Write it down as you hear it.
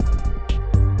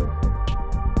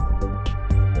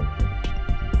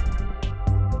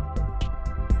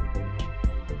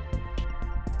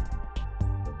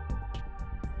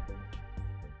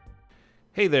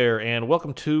Hey there, and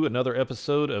welcome to another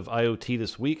episode of IoT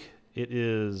This Week. It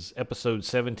is episode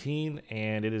 17,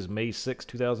 and it is May 6,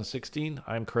 2016.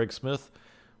 I'm Craig Smith.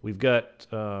 We've got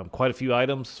quite a few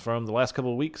items from the last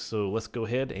couple of weeks, so let's go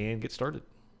ahead and get started.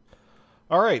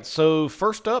 All right, so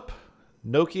first up,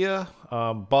 Nokia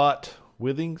bought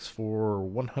Withings for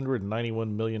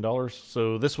 $191 million.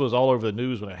 So this was all over the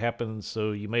news when it happened,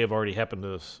 so you may have already happened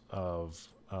to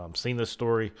have seen this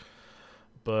story.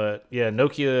 But yeah,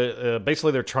 Nokia,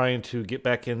 basically they're trying to get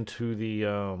back into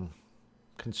the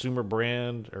consumer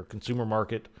brand or consumer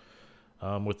market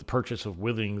with the purchase of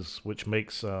Withings, which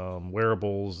makes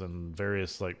wearables and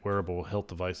various like wearable health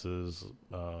devices.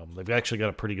 They've actually got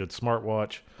a pretty good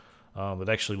smartwatch that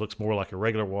actually looks more like a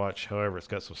regular watch. However, it's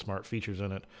got some smart features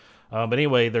in it. But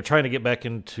anyway, they're trying to get back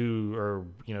into, or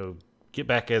get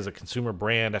back as a consumer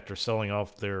brand after selling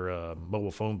off their mobile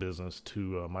phone business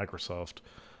to Microsoft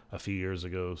a few years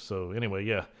ago. So anyway,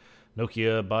 yeah,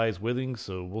 Nokia buys Withings,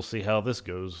 so we'll see how this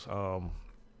goes.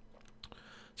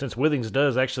 Since Withings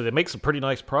does actually, they make some pretty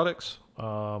nice products,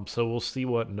 so we'll see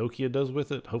what Nokia does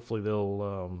with it. Hopefully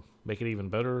they'll make it even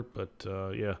better, but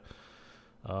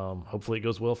hopefully it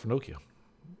goes well for Nokia.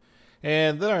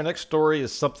 And then our next story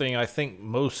is something I think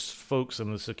most folks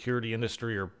in the security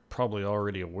industry are probably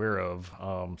already aware of,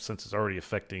 since it's already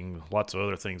affecting lots of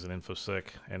other things in InfoSec,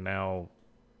 and now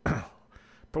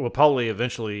will probably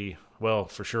eventually, well,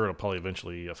 for sure, it'll probably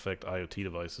eventually affect IoT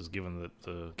devices, given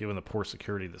the poor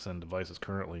security that's in devices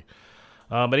currently.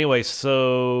 But anyway,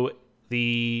 so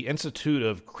the Institute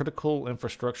of Critical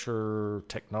Infrastructure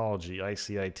Technology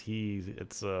 (ICIT),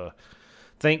 it's a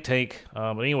think tank.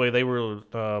 But anyway, they were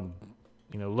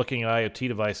looking at IoT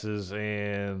devices,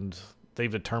 and they've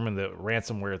determined that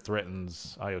ransomware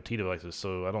threatens IoT devices.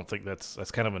 So I don't think that's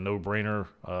kind of a no-brainer.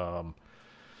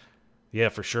 Yeah,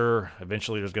 for sure.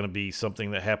 Eventually, there's going to be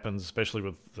something that happens, especially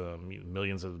with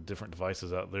millions of different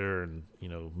devices out there, and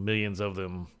millions of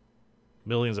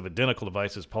identical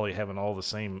devices, probably having all the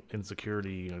same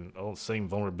insecurity and all the same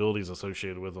vulnerabilities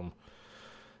associated with them.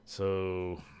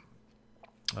 So,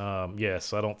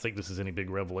 yes, I don't think this is any big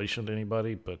revelation to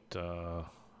anybody, but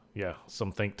yeah,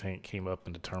 some think tank came up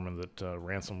and determined that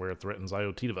ransomware threatens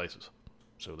IoT devices.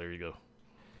 So there you go.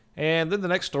 And then the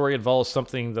next story involves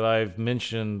something that I've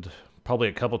mentioned probably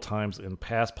a couple times in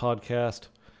past podcasts,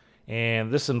 and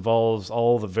this involves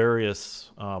all the various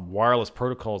wireless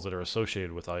protocols that are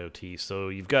associated with IoT. So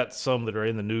you've got some that are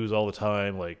in the news all the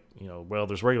time, like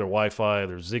there's regular Wi-Fi,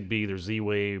 there's Zigbee, there's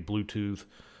Z-Wave, Bluetooth,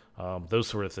 those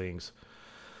sort of things.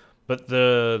 But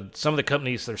there's some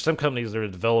companies that are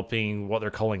developing what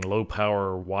they're calling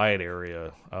low-power wide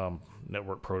area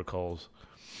network protocols.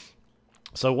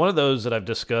 So one of those that I've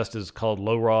discussed is called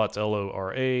LoRa. It's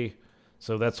LORA.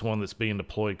 So that's one that's being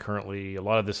deployed currently. A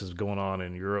lot of this is going on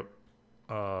in Europe.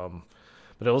 But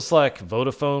it looks like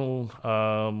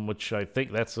Vodafone, which I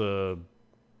think that's a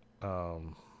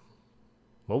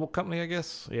mobile company, I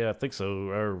guess. Yeah, I think so.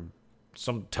 Or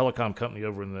some telecom company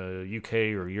over in the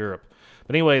UK or Europe.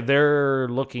 But anyway, they're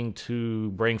looking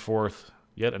to bring forth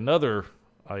yet another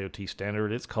IoT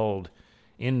standard. It's called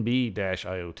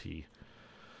NB-IoT.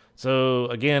 So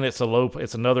again, it's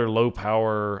another low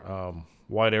power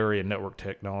wide area network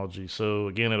technology. So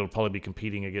again, it'll probably be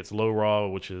competing against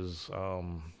LoRa, which is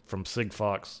from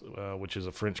Sigfox, which is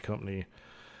a French company.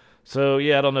 So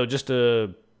yeah, I don't know. It's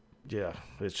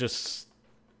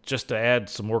just to add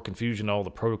some more confusion to all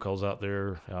the protocols out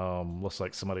there. Looks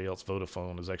like somebody else,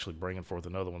 Vodafone, is actually bringing forth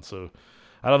another one. So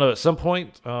I don't know. At some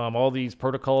point, all these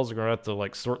protocols are going to have to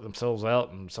like sort themselves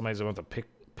out, and somebody's going to have to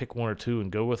pick one or two and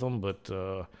go with them. But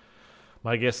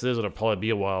my guess is it'll probably be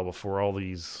a while before all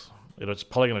these. It's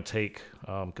probably going to take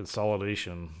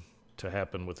consolidation to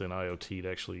happen within IoT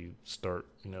to actually start,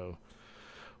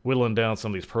 whittling down some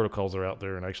of these protocols that are out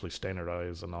there and actually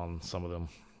standardizing on some of them.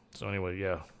 So anyway,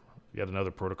 yeah, yet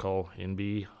another protocol,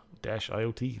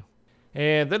 NB-IoT.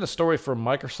 And then a story from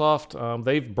Microsoft.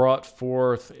 They've brought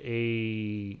forth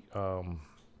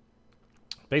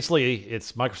basically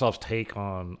it's Microsoft's take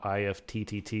on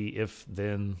IFTTT, if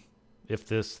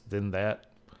this, then that.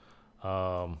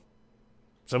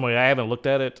 So anyway, I haven't looked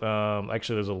at it.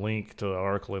 Actually, there's a link to an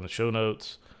article in the show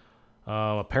notes.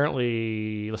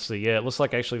 Apparently, let's see. Yeah, it looks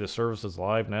like actually the service is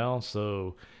live now.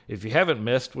 So if you haven't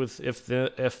messed with if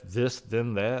this,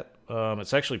 then that,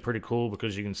 it's actually pretty cool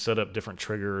because you can set up different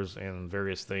triggers and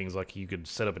various things. Like you could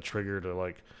set up a trigger to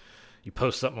like you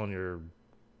post something on your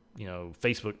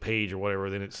Facebook page or whatever,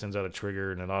 then it sends out a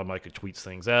trigger and it automatically tweets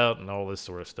things out and all this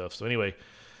sort of stuff. So anyway,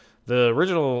 The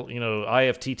original,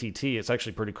 IFTTT, it's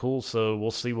actually pretty cool. So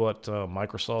we'll see what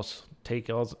Microsoft's take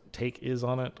is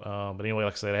on it. But anyway,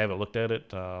 like I said, I haven't looked at it,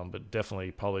 but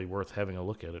definitely probably worth having a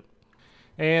look at it.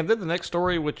 And then the next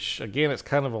story, which again, it's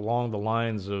kind of along the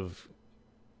lines of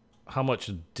how much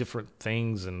different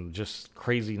things and just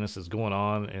craziness is going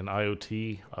on in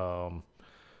IoT.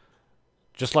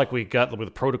 Just like we got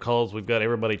with protocols, we've got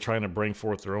everybody trying to bring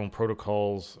forth their own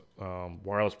protocols,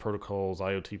 wireless protocols,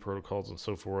 IoT protocols, and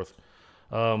so forth.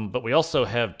 But we also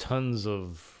have tons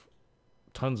of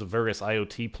various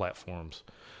IoT platforms.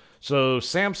 So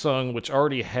Samsung, which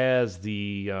already has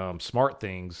the Smart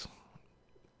Things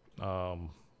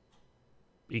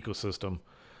ecosystem,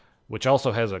 which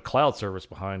also has a cloud service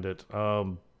behind it.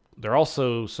 They're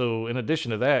also, so in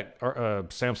addition to that,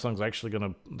 Samsung's actually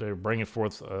they're bringing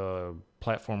forth a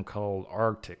platform called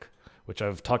Arctic, which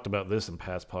I've talked about this in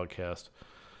past podcasts.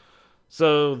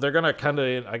 So they're going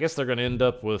to I guess they're going to end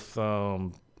up with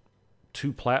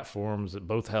two platforms that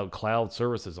both have cloud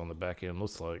services on the back end,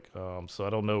 looks like. So I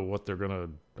don't know if they're going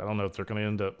to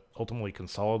end up ultimately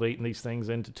consolidating these things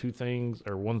into two things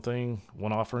or one thing,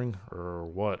 one offering, or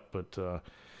what. But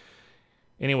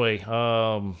anyway,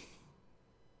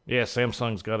 yeah,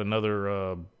 Samsung's got another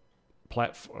an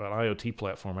IoT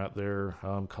platform out there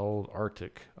called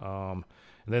Arctic. And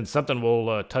then something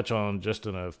we'll touch on just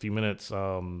in a few minutes,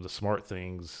 the Smart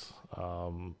Things.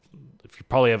 If you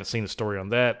probably haven't seen the story on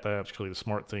that, actually the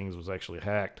Smart Things was actually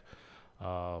hacked.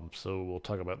 So we'll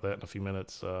talk about that in a few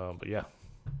minutes. But yeah,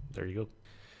 there you go.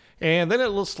 And then it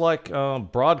looks like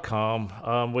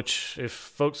Broadcom, which if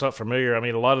folks aren't familiar, I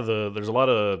mean, there's a lot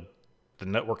of the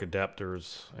network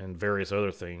adapters and various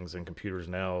other things in computers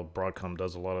now. Broadcom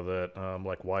does a lot of that,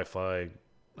 like Wi-Fi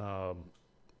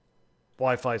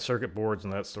circuit boards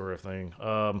and that sort of thing.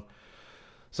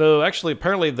 So actually,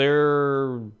 apparently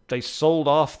they sold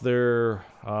off their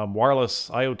wireless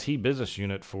IoT business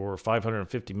unit for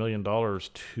 $550 million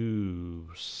to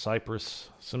Cypress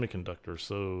Semiconductor.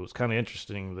 So it's kind of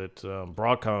interesting that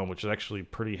Broadcom, which is actually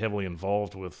pretty heavily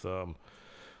involved with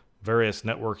various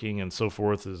networking and so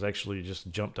forth, is actually just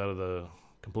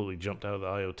completely jumped out of the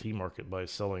IoT market by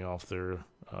selling off their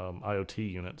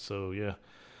IoT unit. So yeah,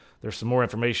 there's some more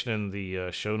information in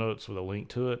the show notes with a link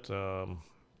to it.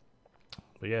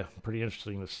 But yeah, pretty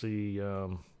interesting to see a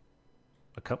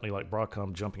company like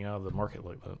Broadcom jumping out of the market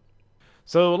like that.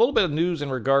 So a little bit of news in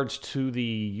regards to the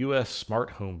U.S. smart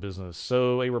home business.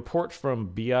 So a report from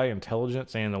BI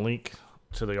Intelligence, and the link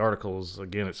to the articles,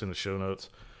 again, it's in the show notes.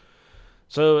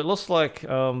 So it looks like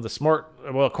according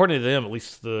to them, at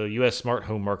least the U.S. smart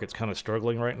home market's kind of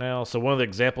struggling right now. So one of the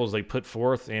examples they put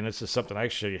forth, and this is something I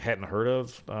actually hadn't heard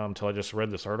of until I just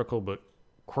read this article, but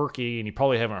Quirky, and you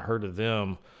probably haven't heard of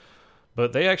them,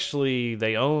 but they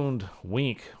owned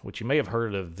Wink, which you may have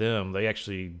heard of them. They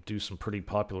actually do some pretty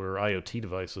popular IoT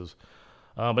devices.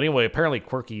 But anyway, apparently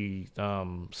Quirky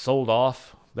sold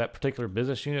off that particular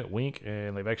business unit, Wink,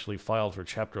 and they've actually filed for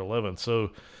Chapter 11.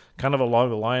 So kind of along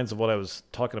the lines of what I was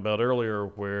talking about earlier,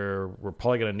 where we're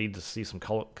probably going to need to see some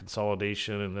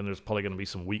consolidation, and then there's probably going to be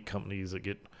some weak companies that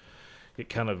get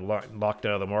kind of locked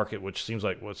out of the market, which seems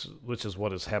like which is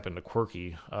what has happened to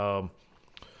Quirky.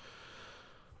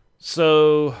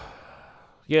 So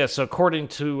according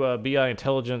to BI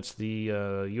Intelligence,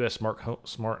 the U.S.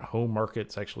 smart home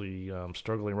market's actually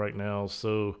struggling right now.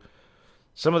 So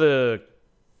some of the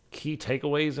key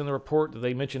takeaways in the report that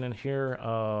they mention in here,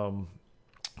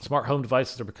 smart home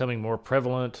devices are becoming more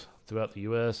prevalent throughout the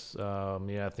U.S.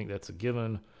 I think that's a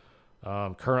given.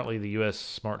 Currently, the U.S.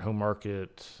 smart home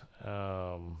market,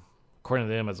 according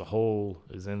to them as a whole,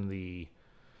 is in the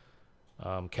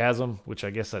chasm, which I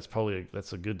guess that's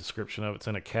a good description of it. It's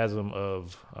in a chasm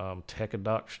of tech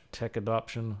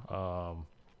adoption,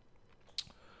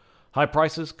 high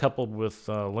prices coupled with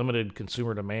limited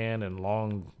consumer demand and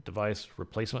long device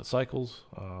replacement cycles.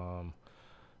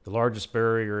 The largest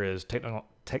barrier is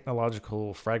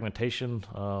technological fragmentation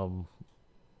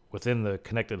within the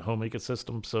connected home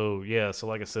ecosystem. So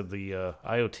like I said, the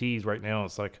IoTs right now,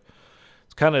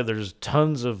 there's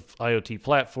tons of IoT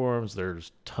platforms.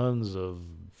 There's tons of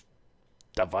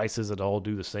devices that all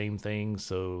do the same thing.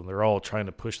 So they're all trying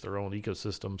to push their own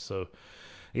ecosystem. So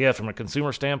yeah, from a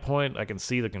consumer standpoint, I can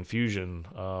see the confusion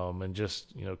and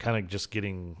just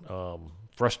getting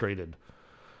frustrated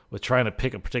with trying to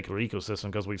pick a particular ecosystem,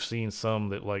 because we've seen some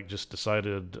that just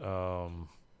decided,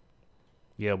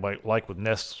 like with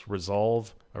Nest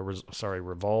Revolve,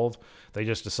 they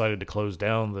just decided to close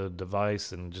down the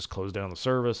device and just close down the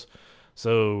service.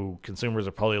 So consumers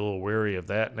are probably a little wary of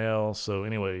that now. So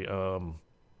anyway,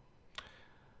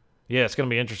 yeah, it's going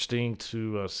to be interesting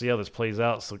to see how this plays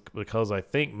out. So, because I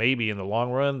think maybe in the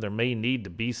long run there may need to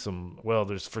be some. Well,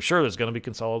 there's going to be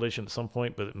consolidation at some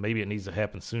point, but maybe it needs to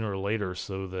happen sooner or later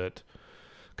so that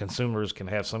consumers can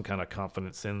have some kind of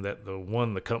confidence in that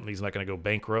the company's not going to go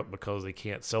bankrupt because they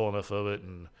can't sell enough of it,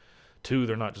 and two,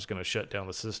 they're not just going to shut down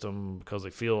the system because they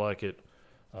feel like it.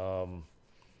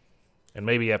 And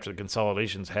maybe after the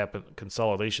consolidation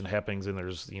happens, and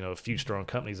there's a few strong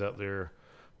companies out there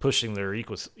pushing their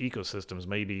ecosystems,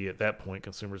 maybe at that point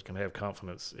consumers can have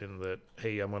confidence in that,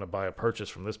 hey, I'm going to buy a purchase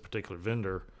from this particular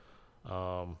vendor,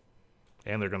 and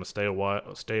they're going to stay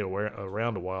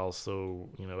around a while, so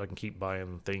I can keep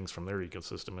buying things from their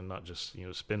ecosystem and not just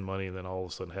spend money and then all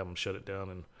of a sudden have them shut it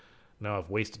down, and now I've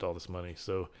wasted all this money.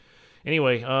 So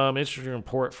anyway, interesting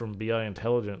report from BI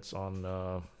Intelligence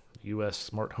on U.S.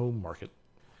 smart home market.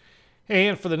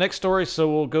 And for the next story,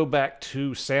 so we'll go back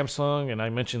to Samsung, and I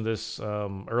mentioned this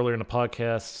earlier in the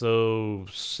podcast. So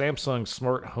Samsung's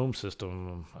smart home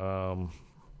system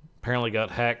apparently got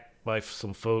hacked by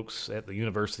some folks at the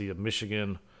University of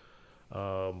Michigan,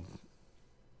 where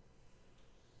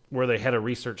they had a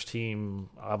research team.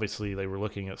 Obviously, they were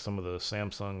looking at some of the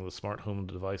smart home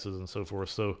devices and so forth.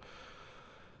 So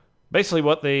basically,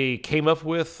 what they came up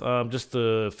with, just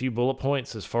a few bullet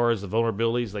points as far as the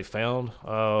vulnerabilities they found.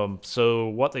 So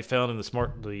what they found in the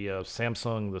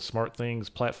Samsung, the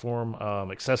SmartThings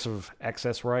platform, excessive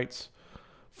access rights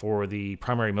for the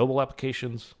primary mobile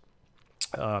applications,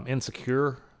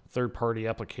 insecure third-party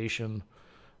application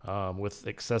with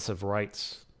excessive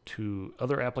rights to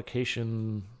other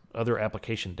application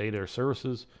data or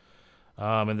services.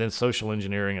 And then social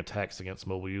engineering attacks against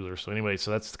mobile users. So anyway,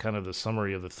 so that's kind of the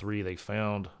summary of the three they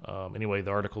found. Anyway,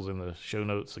 the article's in the show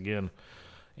notes again,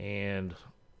 and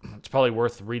it's probably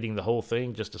worth reading the whole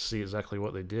thing just to see exactly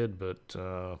what they did. But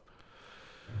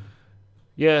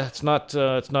yeah, it's not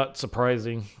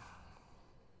surprising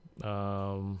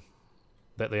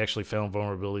that they actually found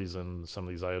vulnerabilities in some of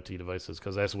these IoT devices,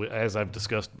 because as I've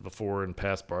discussed before in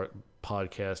past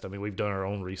podcast, I mean, we've done our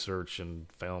own research and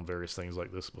found various things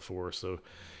like this before. So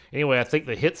anyway, I think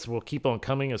the hits will keep on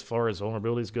coming as far as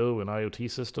vulnerabilities go in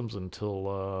IoT systems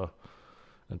until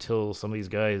some of these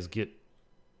guys get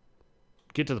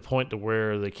to the point to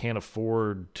where they can't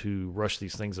afford to rush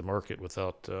these things to market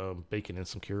without baking in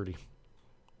security.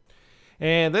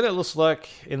 And then it looks like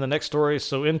in the next story,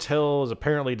 so Intel has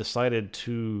apparently decided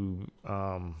to,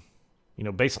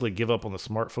 basically give up on the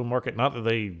smartphone market. Not that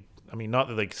they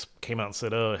came out and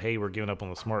said, "Oh, hey, we're giving up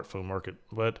on the smartphone market,"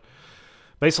 but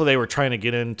basically they were trying to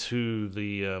get into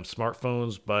the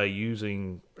smartphones by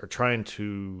trying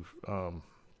to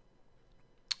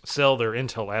sell their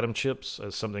Intel Atom chips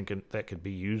as something that could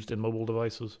be used in mobile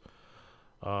devices.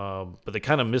 But they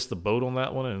kind of missed the boat on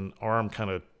that one, and ARM kind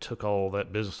of took all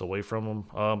that business away from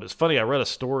them. It's funny, I read a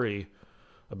story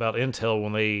about Intel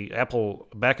when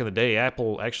back in the day,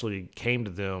 Apple actually came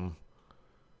to them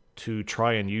to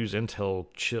try and use Intel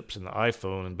chips in the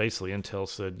iPhone, and basically Intel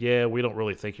said, yeah, we don't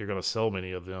really think you're going to sell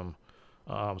many of them,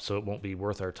 so it won't be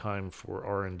worth our time for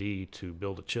R&D to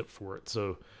build a chip for it.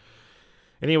 So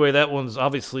anyway, that one's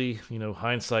obviously,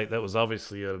 hindsight, that was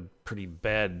obviously a pretty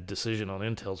bad decision on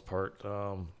Intel's part.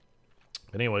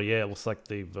 Anyway, yeah, it looks like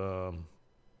they've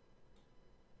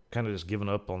kind of just given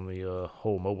up on the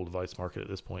whole mobile device market at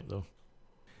this point, though.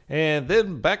 And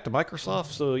then back to Microsoft.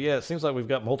 So, yeah, it seems like we've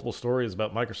got multiple stories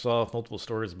about Microsoft, multiple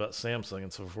stories about Samsung,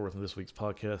 and so forth in this week's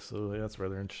podcast. So, yeah, that's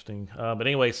rather interesting. But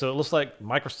anyway, so it looks like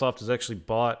Microsoft has actually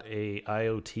bought a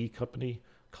IoT company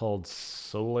called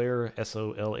Solair,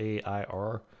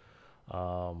 Solair.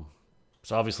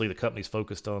 So obviously the company's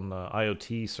focused on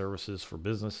IoT services for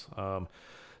business.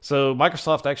 So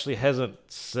Microsoft actually hasn't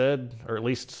said, or at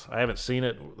least I haven't seen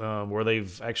it, where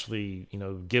they've actually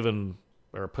given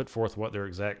or put forth what their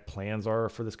exact plans are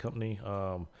for this company.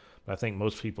 But I think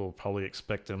most people probably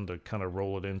expect them to kind of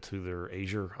roll it into their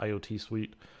Azure IoT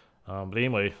suite. But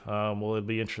anyway, well, it'd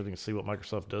be interesting to see what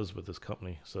Microsoft does with this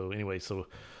company. So anyway,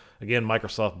 again,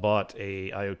 Microsoft bought a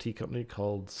IoT company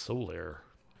called Solair.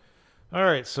 All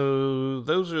right, so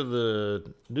those are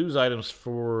the news items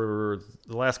for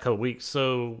the last couple of weeks.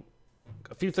 So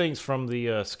a few things from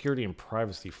the security and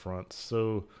privacy front.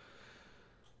 So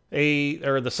a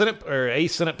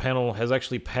Senate panel has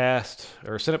actually passed,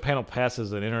 or Senate panel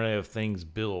passes an Internet of Things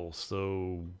bill.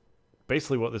 So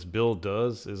basically what this bill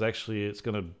does is actually it's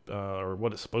going to, or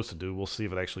what it's supposed to do, we'll see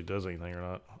if it actually does anything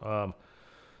or not.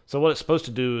 So what it's supposed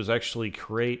to do is actually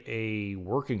create a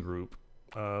working group,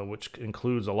 which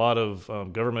includes a lot of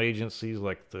government agencies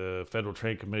like the Federal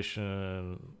Trade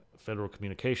Commission, Federal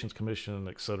Communications Commission,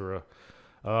 etc.,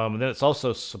 And then it's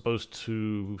also supposed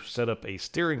to set up a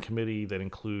steering committee that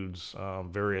includes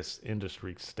various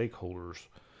industry stakeholders.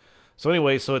 So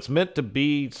anyway, so it's meant to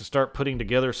be to start putting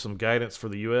together some guidance for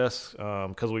the U.S.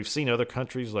 Because we've seen other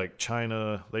countries like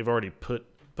China, they've already put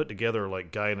together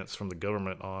like guidance from the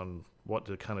government on what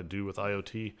to kind of do with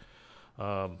IoT.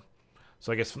 Um,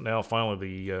 so I guess now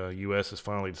finally the U.S. has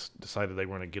finally decided they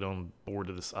want to get on board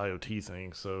to this IoT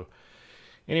thing. So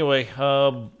anyway,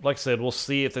 like I said, we'll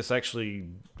see if this actually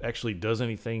does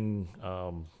anything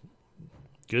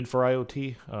good for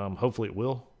IoT. Hopefully it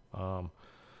will.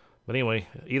 But anyway,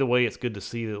 either way, it's good to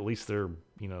see that at least they're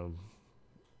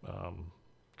um,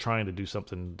 trying to do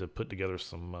something to put together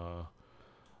some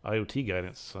IoT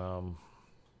guidance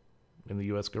in the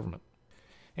U.S. government.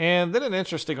 And then an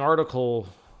interesting article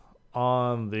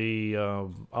on the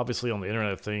obviously on the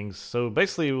Internet of Things. So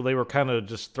basically, they were kind of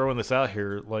just throwing this out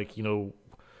here, like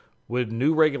would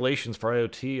new regulations for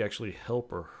IoT actually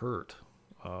help or hurt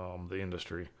the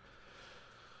industry?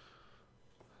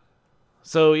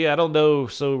 So yeah, I don't know.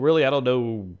 So really, I don't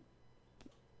know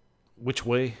which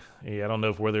way. Yeah, I don't know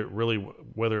if whether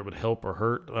it would help or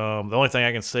hurt. The only thing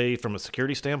I can say from a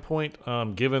security standpoint,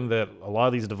 given that a lot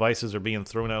of these devices are being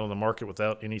thrown out on the market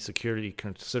without any security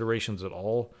considerations at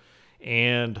all,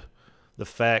 and the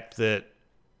fact that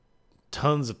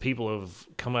tons of people have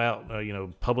come out,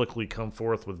 publicly come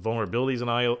forth with vulnerabilities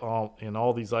in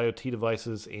all these IoT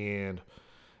devices, and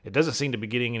it doesn't seem to be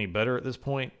getting any better at this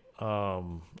point. I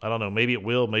don't know. Maybe it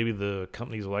will. Maybe the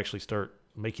companies will actually start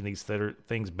making these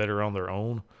things better on their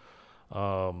own.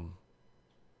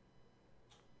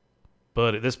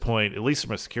 But at this point, at least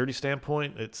from a security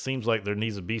standpoint, it seems like there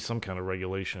needs to be some kind of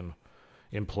regulation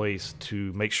in place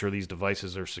to make sure these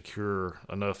devices are secure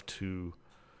enough to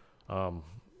not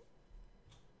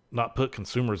put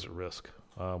consumers at risk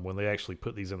when they actually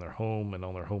put these in their home and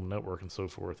on their home network and so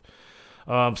forth.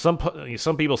 Some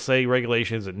people say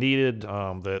regulation isn't needed,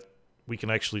 that we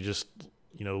can actually just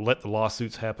let the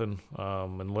lawsuits happen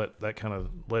and let it kind of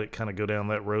go down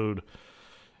that road.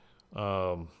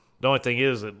 The only thing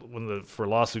is that for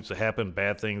lawsuits to happen,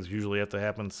 bad things usually have to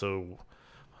happen. So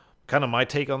kind of my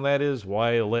take on that is,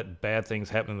 why let bad things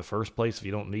happen in the first place if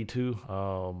you don't need to?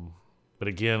 But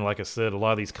again, like I said, a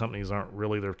lot of these companies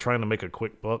they're trying to make a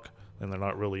quick buck, and they're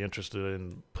not really interested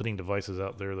in putting devices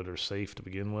out there that are safe to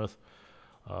begin with.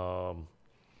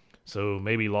 So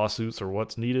maybe lawsuits are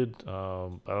what's needed. I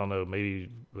don't know.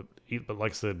 Maybe, but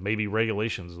like I said, maybe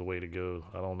regulation is the way to go.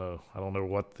 I don't know. I don't know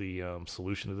what the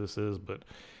solution to this is, but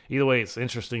either way, it's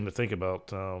interesting to think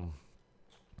about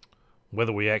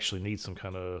whether we actually need some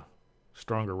kind of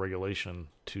stronger regulation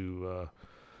to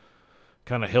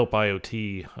kind of help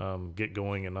IoT get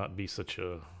going and not be such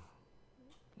a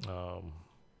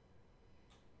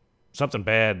something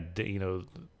bad,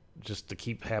 just to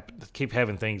keep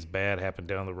having things bad happen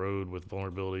down the road with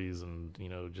vulnerabilities and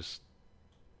just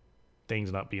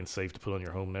things not being safe to put on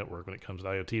your home network when it comes to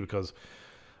IoT. Because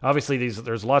obviously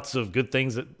there's lots of good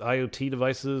things that IoT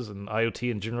devices and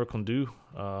IoT in general can do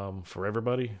for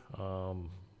everybody,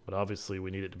 but obviously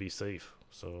we need it to be safe.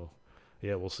 So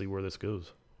yeah, we'll see where this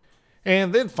goes.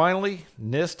 And then finally,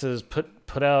 NIST has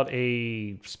put out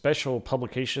a special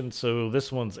publication. So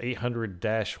this one's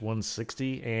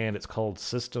 800-160, and it's called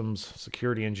Systems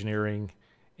Security Engineering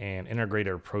and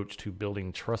Integrated Approach to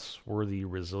Building Trustworthy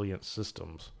Resilient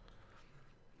Systems.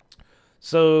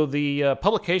 So the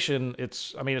publication,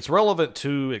 it's relevant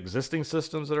to existing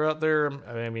systems that are out there.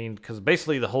 Because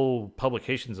basically the whole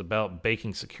publication is about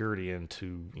baking security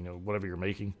into whatever you're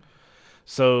making.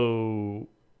 So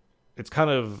it's kind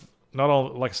of not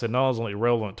only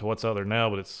relevant to what's out there now,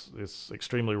 but it's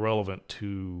extremely relevant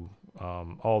to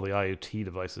all the IoT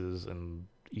devices and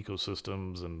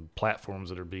ecosystems and platforms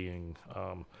that are being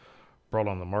brought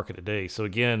on the market today. So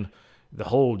again, the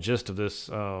whole gist of this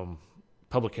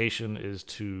publication is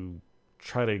to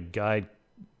try to guide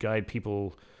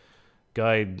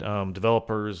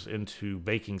developers into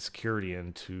baking security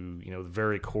into the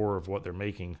very core of what they're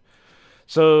making.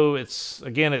 So it's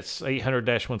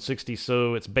 800-160.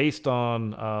 So it's based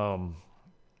on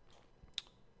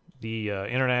the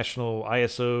international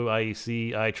ISO,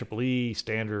 IEC, IEEE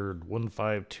standard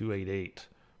 15288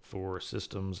 for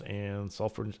systems and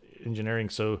software engineering.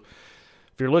 So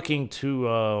if you're looking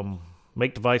to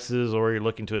make devices, or you're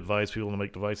looking to advise people to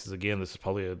make devices, again, this is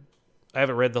probably I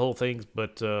haven't read the whole thing,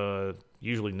 but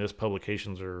usually NIST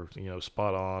publications are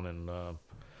spot on and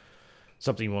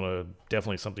something you want to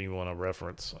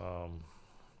reference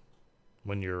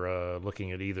when you're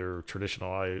looking at either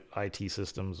traditional IT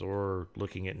systems or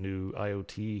looking at new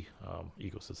IoT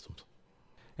ecosystems.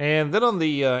 And then on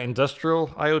the industrial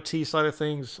IoT side of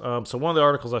things, so one of the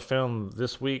articles I found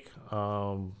this week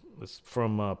is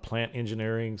from Plant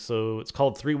Engineering. So it's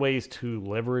called Three Ways to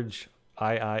Leverage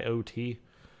IIoT.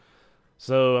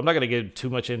 So I'm not going to get too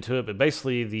much into it, but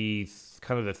basically the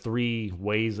kind of the three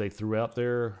ways they threw out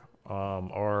there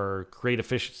are create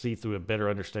efficiency through a better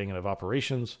understanding of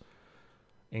operations,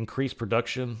 increase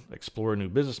production, explore new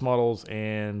business models,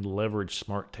 and leverage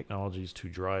smart technologies to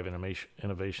drive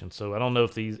innovation. So I don't know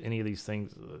if any of these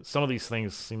things, some of these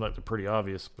things seem like they're pretty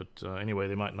obvious, but anyway,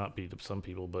 they might not be to some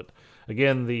people. But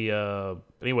again, the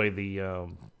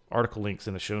article links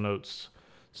in the show notes.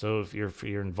 So if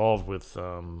you're involved with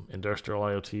industrial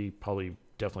IoT, probably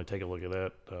definitely take a look at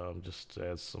that, just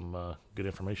as some good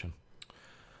information.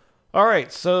 All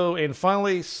right, so and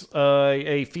finally,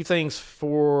 a few things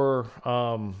for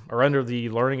or under the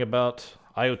learning about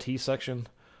IoT section.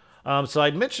 So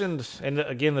I'd mentioned, and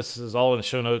again, this is all in the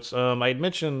show notes. I had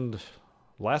mentioned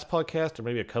last podcast or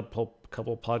maybe a couple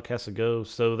podcasts ago.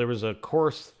 So there was a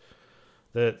course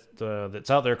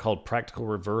that's out there called Practical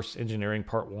Reverse Engineering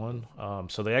Part One.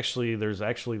 So there's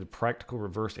actually the Practical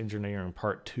Reverse Engineering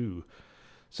Part Two.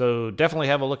 So definitely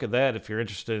have a look at that if you're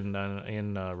interested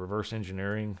in reverse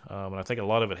engineering. And I think a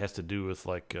lot of it has to do with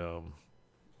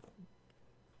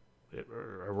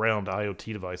around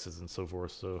IoT devices and so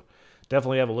forth. So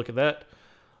definitely have a look at that.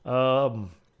 A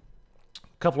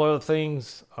couple other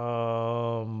things.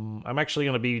 I'm actually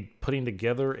going to be putting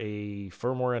together a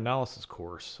firmware analysis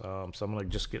course. So I'm going to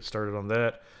just get started on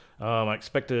that. I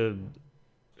expect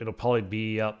it'll probably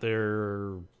be out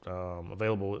there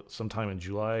available sometime in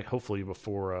July, hopefully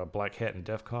before Black Hat and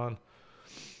DEF CON.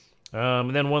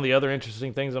 And then one of the other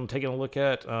interesting things I'm taking a look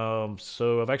at,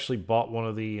 so I've actually bought one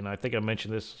of and I think I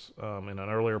mentioned this in an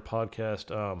earlier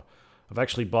podcast, I've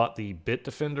actually bought the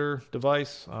Bitdefender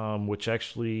device, which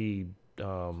actually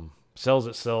sells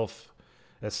itself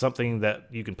as something that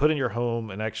you can put in your home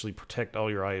and actually protect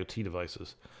all your IoT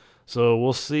devices. So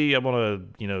we'll see. I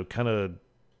want to, kind of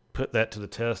put that to the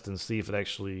test and see if it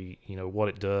actually, what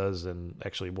it does and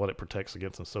actually what it protects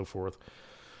against and so forth.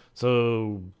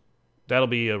 So that'll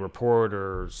be a report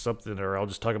or something, or I'll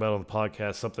just talk about it on the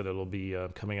podcast, something that'll be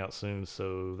coming out soon.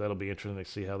 So that'll be interesting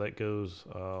to see how that goes.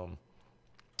 But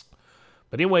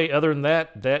anyway, other than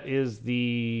that, that is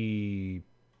the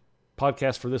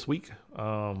podcast for this week.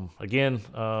 Again,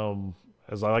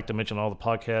 as I like to mention all the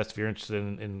podcasts, if you're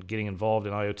interested in getting involved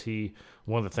in IoT,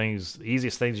 one of the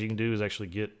easiest things you can do is actually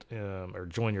get or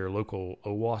join your local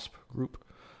OWASP group.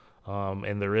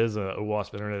 And there is a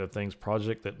OWASP Internet of Things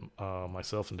project that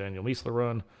myself and Daniel Miesler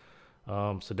run.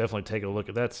 So definitely take a look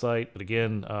at that site. But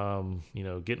again,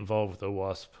 get involved with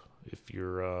OWASP if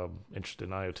you're interested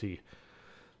in IoT.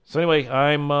 So anyway,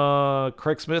 I'm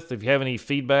Craig Smith. If you have any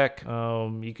feedback,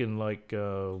 you can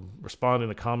respond in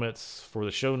the comments for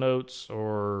the show notes,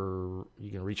 or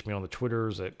you can reach me on the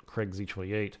Twitters at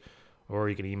CraigZ28, or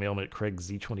you can email me at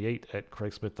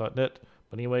CraigZ28@craigsmith.net.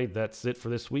 But anyway, that's it for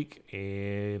this week,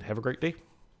 and have a great day.